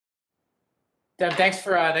Dev, thanks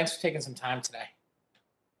for taking some time today.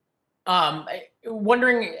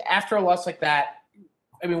 Wondering after a loss like that,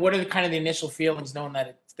 I mean, what are the initial feelings knowing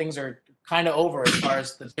that things are kind of over as far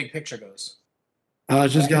as the big picture goes?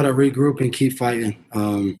 Just got to regroup and keep fighting.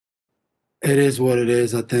 It is what it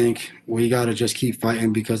is. I think we got to just keep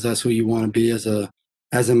fighting because that's who you want to be as a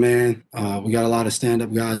man. We got a lot of stand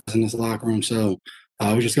up guys in this locker room, so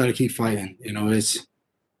we just got to keep fighting.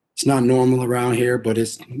 It's not normal around here, but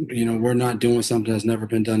we're not doing something that's never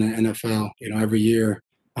been done in NFL. Every year,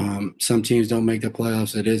 some teams don't make the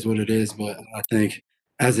playoffs. It is what it is. But I think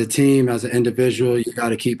as a team, as an individual, you got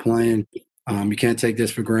to keep playing. You can't take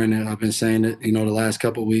this for granted. I've been saying it, the last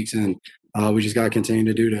couple of weeks, and we just got to continue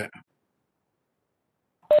to do that.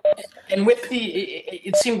 And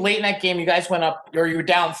it seemed late in that game, you guys went up, or you were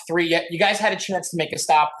down 3. You guys had a chance to make a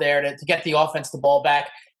stop there to get the offense the ball back.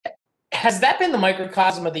 Has that been the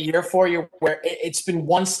microcosm of the year for you, where it's been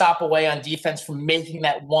one stop away on defense from making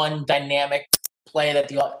that one dynamic play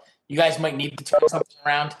that you guys might need to turn something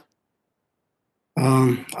around?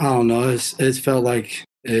 I don't know. It's felt like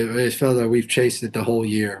it felt like we've chased it the whole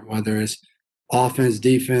year, whether it's offense,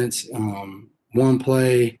 defense, one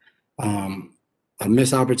play, a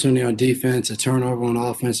missed opportunity on defense, a turnover on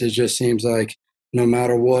offense. It just seems like no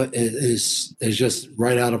matter what, it's just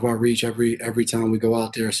right out of our reach every time we go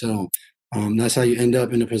out there. So that's how you end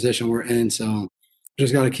up in the position we're in. So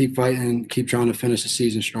just got to keep fighting, keep trying to finish the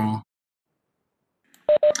season strong.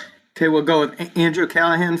 Okay, we'll go with Andrew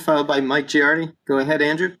Callahan, followed by Mike Giardi. Go ahead,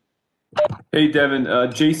 Andrew. Hey, Devin.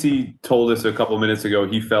 JC told us a couple minutes ago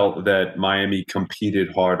he felt that Miami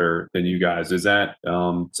competed harder than you guys. Is that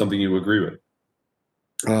something you agree with?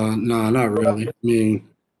 No, not really. I mean,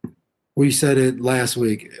 we said it last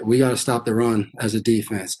week. We got to stop the run as a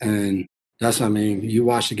defense, and that's what I mean. You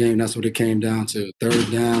watch the game. That's what it came down to.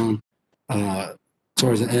 Third down,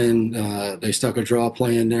 towards the end, they stuck a draw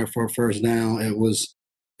play in there for a first down. It was,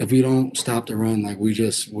 if we don't stop the run, like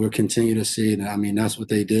we'll continue to see it. I mean, that's what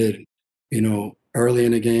they did, early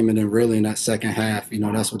in the game, and then really in that second half,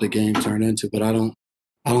 that's what the game turned into. But I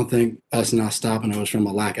don't think us not stopping it was from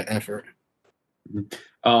a lack of effort.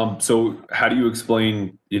 So how do you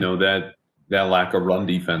explain, that lack of run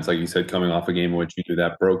defense, like you said, coming off a game in which you knew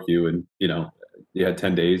that broke you, and you had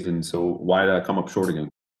 10 days, and so why did that come up short again?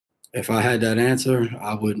 If I had that answer,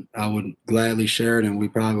 I would gladly share it, and we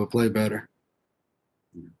probably would play better.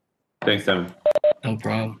 Thanks, Devin. No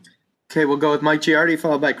problem. Okay, we'll go with Mike Giardi,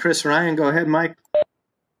 followed by Chris Ryan. Go ahead, Mike.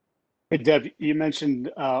 Hey, Dev, you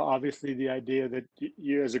mentioned obviously the idea that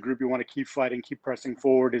you as a group, you want to keep fighting, keep pressing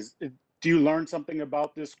forward. Do you learn something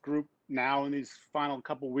about this group now in these final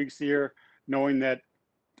couple weeks here, knowing that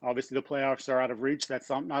obviously the playoffs are out of reach? That's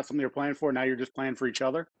not something you're playing for. Now you're just playing for each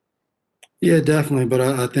other? Yeah, definitely. But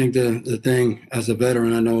I think the thing, as a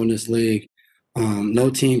veteran, I know in this league,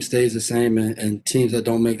 no team stays the same, and teams that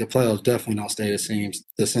don't make the playoffs definitely don't stay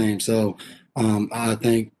the same. So I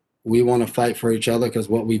think we want to fight for each other because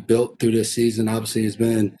what we built through this season obviously has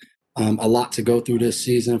been a lot to go through this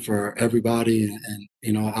season for everybody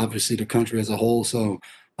and obviously the country as a whole. So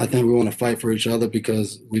I think we want to fight for each other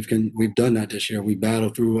because we've done that this year. We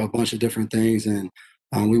battled through a bunch of different things, and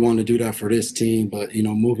we want to do that for this team. But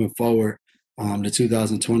moving forward, the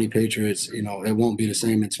 2020 Patriots, it won't be the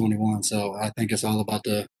same in 21. So I think it's all about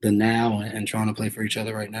the now and trying to play for each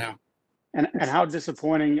other right now. And how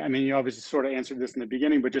disappointing, I mean, you obviously sort of answered this in the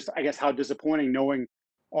beginning, but just, I guess, how disappointing knowing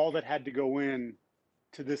all that had to go in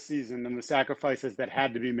to this season and the sacrifices that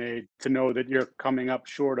had to be made to know that you're coming up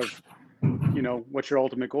short of, what your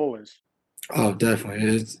ultimate goal is. Oh,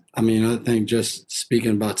 definitely. I think just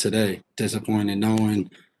speaking about today, disappointing knowing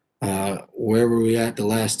where were we at the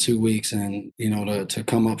last 2 weeks, and to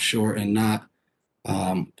come up short and not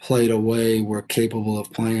play the way we're capable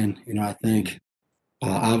of playing. I think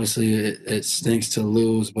obviously it stinks to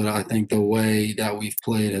lose, but I think the way that we've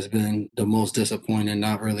played has been the most disappointing,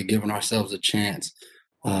 not really giving ourselves a chance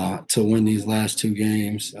to win these last 2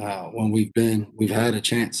 games when we've had a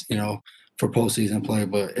chance, for postseason play,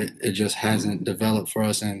 but it just hasn't developed for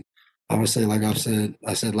us. And I would say, like I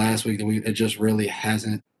said last week, that it just really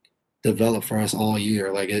hasn't developed for us all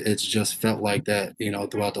year. Like it's just felt like that,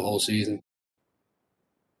 throughout the whole season.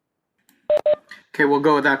 Okay, we'll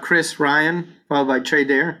go with Chris Ryan, followed by Trey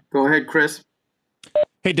Dare. Go ahead, Chris.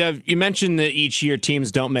 Hey, Dev, you mentioned that each year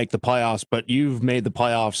teams don't make the playoffs, but you've made the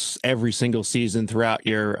playoffs every single season throughout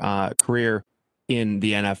your career in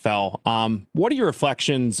the NFL. What are your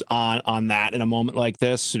reflections on that in a moment like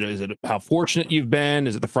this? Is it how fortunate you've been?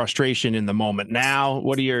 Is it the frustration in the moment now?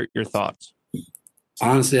 What are your thoughts?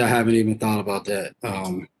 Honestly, I haven't even thought about that.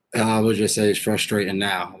 I would just say it's frustrating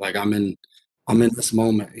now. Like I'm in I'm in this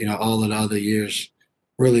moment. All of the other years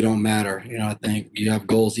really don't matter. I think you have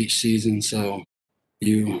goals each season, so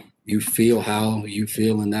you feel how you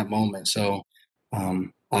feel in that moment. So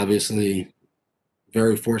obviously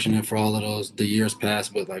very fortunate for all of the years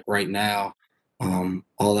past, but like right now,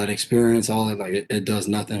 all that experience, all that, like it does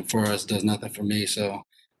nothing for us, does nothing for me. So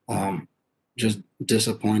um, just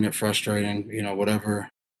disappointed, frustrating, whatever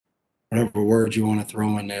word you want to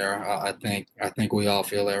throw in there. I think we all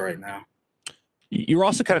feel that right now. You're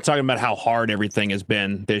also kind of talking about how hard everything has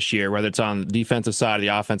been this year, whether it's on the defensive side or the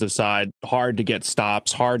offensive side, hard to get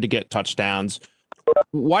stops, hard to get touchdowns.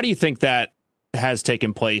 Why do you think that has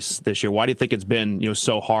taken place this year? Why do you think it's been,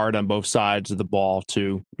 so hard on both sides of the ball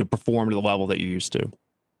to perform to the level that you used to?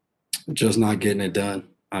 Just not getting it done.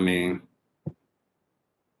 I mean,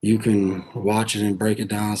 you can watch it and break it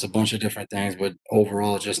down. It's a bunch of different things, but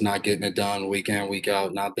overall, just not getting it done week in, week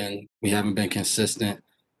out. We haven't been consistent.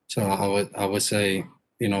 So I would say,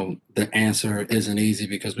 the answer isn't easy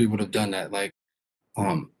because we would have done that. Like,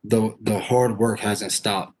 the hard work hasn't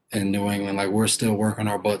stopped in New England. Like, we're still working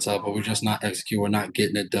our butts off, but we're just not executing. We're not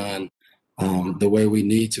getting it done the way we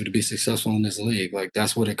need to be successful in this league. Like,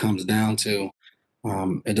 that's what it comes down to.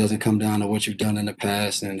 It doesn't come down to what you've done in the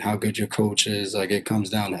past and how good your coach is. Like, it comes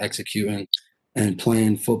down to executing and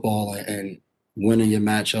playing football and winning your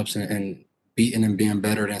matchups and beating and being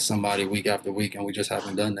better than somebody week after week. And we just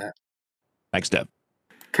haven't done that. Next step.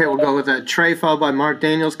 Okay, we'll go with Trey, followed by Mark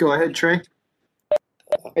Daniels. Go ahead, Trey.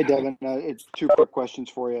 Hey, Devin, it's two quick questions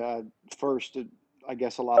for you. First, I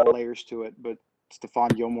guess a lot of layers to it, but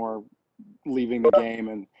Stephon Gilmore leaving the game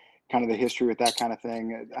and kind of the history with that kind of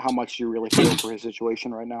thing, how much do you really feel for his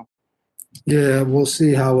situation right now? Yeah, we'll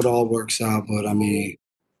see how it all works out. But I mean,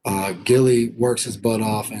 Gilly works his butt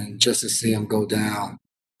off, and just to see him go down,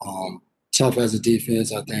 tough as a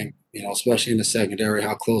defense, I think, especially in the secondary,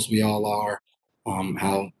 how close we all are,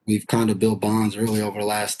 how we've kind of built bonds really over the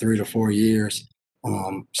last 3 to 4 years.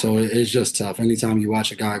 So it's just tough. Anytime you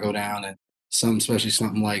watch a guy go down and especially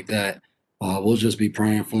something like that, we'll just be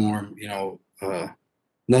praying for him.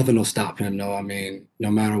 Nothing will stop him, though. I mean, no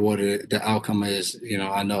matter what the outcome is,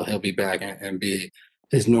 I know he'll be back and be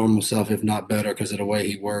his normal self, if not better, because of the way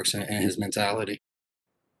he works and his mentality.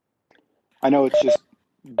 I know it's just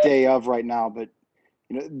day of right now, but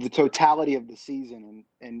the totality of the season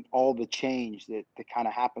and all the change that kind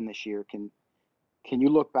of happened this year, can you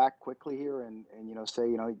look back quickly here and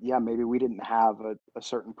say, yeah, maybe we didn't have a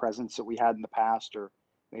certain presence that we had in the past, or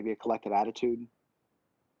maybe a collective attitude?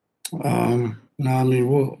 No, I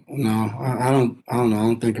mean, no, I don't know. I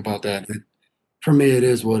don't think about that. For me, it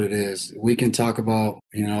is what it is. We can talk about,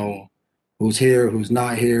 who's here, who's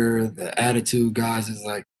not here. The attitude, guys, is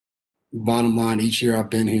like, bottom line, each year I've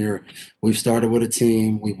been here, we've started with a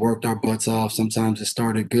team. We've worked our butts off. Sometimes it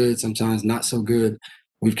started good, sometimes not so good.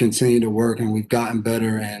 We've continued to work and we've gotten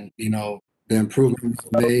better. And, the improvement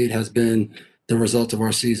we've made has been the result of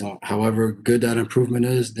our season. However good that improvement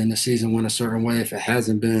is, then the season went a certain way. If it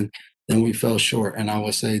hasn't been, then we fell short. And I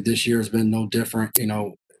would say this year has been no different.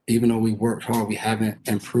 Even though we worked hard, we haven't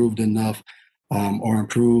improved enough or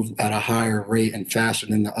improved at a higher rate and faster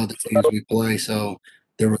than the other teams we play. So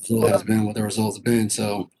the result has been what the result's been.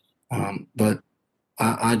 So, but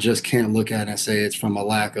I just can't look at it and say it's from a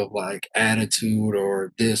lack of like attitude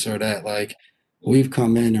or this or that. Like, we've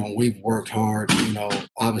come in and we've worked hard,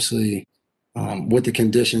 obviously with the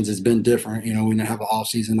conditions, it's been different. We didn't have an off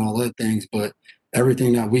season, all other things, but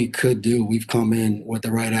everything that we could do, we've come in with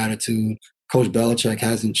the right attitude. Coach Belichick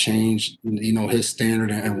hasn't changed, his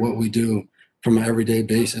standard and what we do from an everyday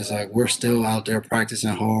basis. Like, we're still out there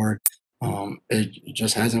practicing hard. It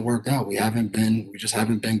just hasn't worked out. We just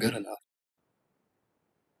haven't been good enough.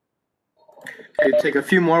 Okay, take a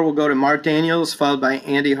few more. We'll go to Mark Daniels, followed by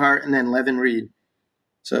Andy Hart, and then Levin Reed.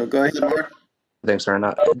 So go ahead, Mark. Thanks, Aaron.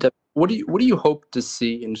 What do you hope to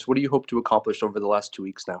see, and just what do you hope to accomplish over the last 2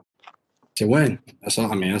 weeks now? To win. That's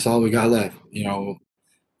all. I mean, that's all we got left.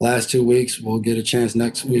 Last 2 weeks, we'll get a chance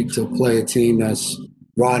next week to play a team that's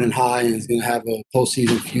riding high and is going to have a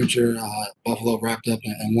postseason future. Buffalo wrapped up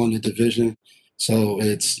and won the division. So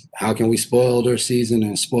it's how can we spoil their season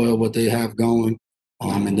and spoil what they have going.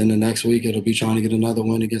 And then the next week, it'll be trying to get another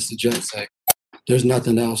win against the Jets. Like, there's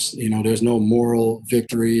nothing else. There's no moral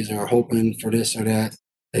victories or hoping for this or that.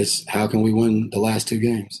 It's how can we win the last 2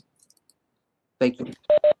 games. Thank you.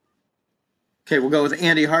 Okay, we'll go with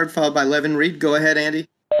Andy Hart, followed by Levin Reed. Go ahead, Andy.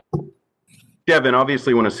 Devin,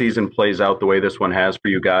 obviously when a season plays out the way this one has for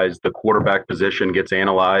you guys, the quarterback position gets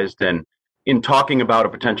analyzed. And in talking about a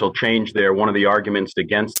potential change there, one of the arguments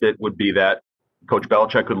against it would be that Coach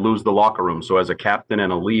Belichick could lose the locker room. So as a captain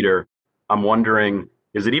and a leader, I'm wondering,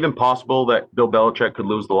 Is it even possible that Bill Belichick could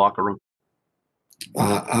lose the locker room?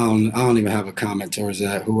 I don't even have a comment towards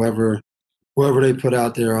that. Whoever they put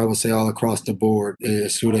out there, I would say all across the board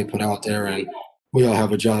is who they put out there, and we all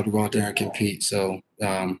have a job to go out there and compete. So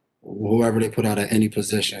whoever they put out at any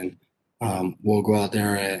position, we'll go out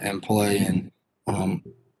there and play. And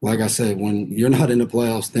like I said, when you're not in the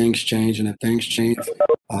playoffs, things change, and if things change,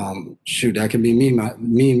 shoot, that can be me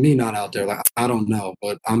not out there. Like, I don't know,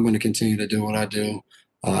 but I'm going to continue to do what I do.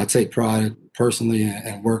 I take pride personally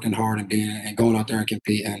in working hard and going out there and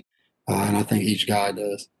competing, and I think each guy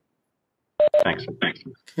does. Thanks. Okay,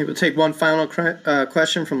 we'll take one final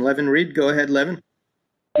question from Levin Reed. Go ahead, Levin.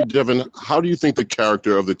 Devin, how do you think the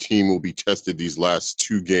character of the team will be tested these last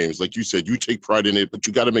two games? Like you said, you take pride in it, but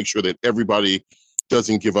you got to make sure that everybody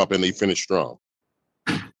doesn't give up and they finish strong.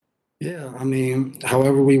 Yeah, I mean,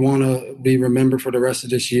 however we want to be remembered for the rest of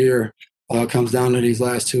this year comes down to these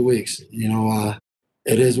last 2 weeks.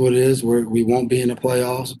 It is what it is. We won't be in the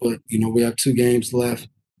playoffs, but, we have 2 games left,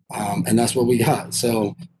 and that's what we got.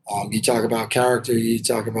 So you talk about character, you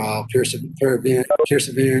talk about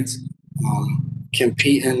perseverance,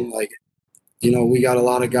 competing. We got a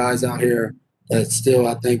lot of guys out here that still,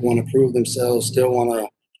 I think, want to prove themselves, still want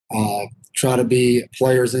to try to be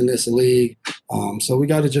players in this league. So we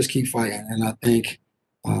got to just keep fighting. And I think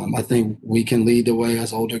we can lead the way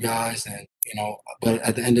as older guys. And, but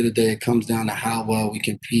at the end of the day, it comes down to how well we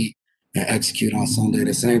compete and execute on Sunday.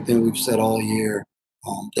 The same thing we've said all year.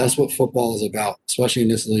 That's what football is about, especially in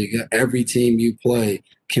this league. Every team you play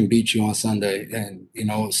can beat you on Sunday. And,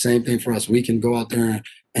 same thing for us. We can go out there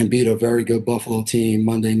and beat a very good Buffalo team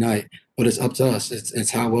Monday night, but it's up to us.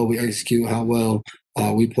 It's how well we execute, how well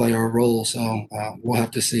we play our role. So we'll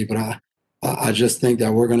have to see. But I just think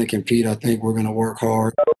that we're going to compete. I think we're going to work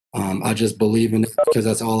hard. I just believe in it because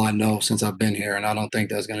that's all I know since I've been here, and I don't think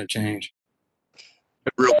that's going to change.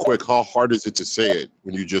 Real quick, how hard is it to say it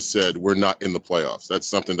when you just said we're not in the playoffs? That's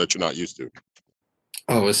something that you're not used to.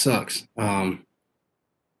 Oh, it sucks.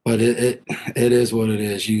 But it is what it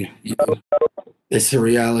is. It's the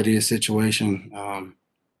reality of the situation.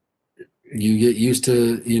 You get used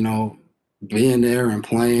to, being there and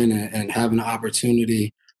playing and having the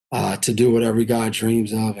opportunity to do what every guy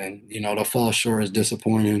dreams of, and to fall short is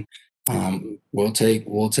disappointing. We'll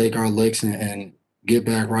take our licks and get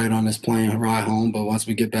back right on this plane ride home. But once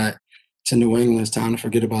we get back to New England, it's time to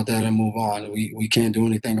forget about that and move on. We can't do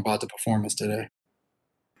anything about the performance today.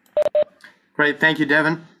 Great, thank you,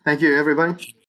 Devin. Thank you, everybody.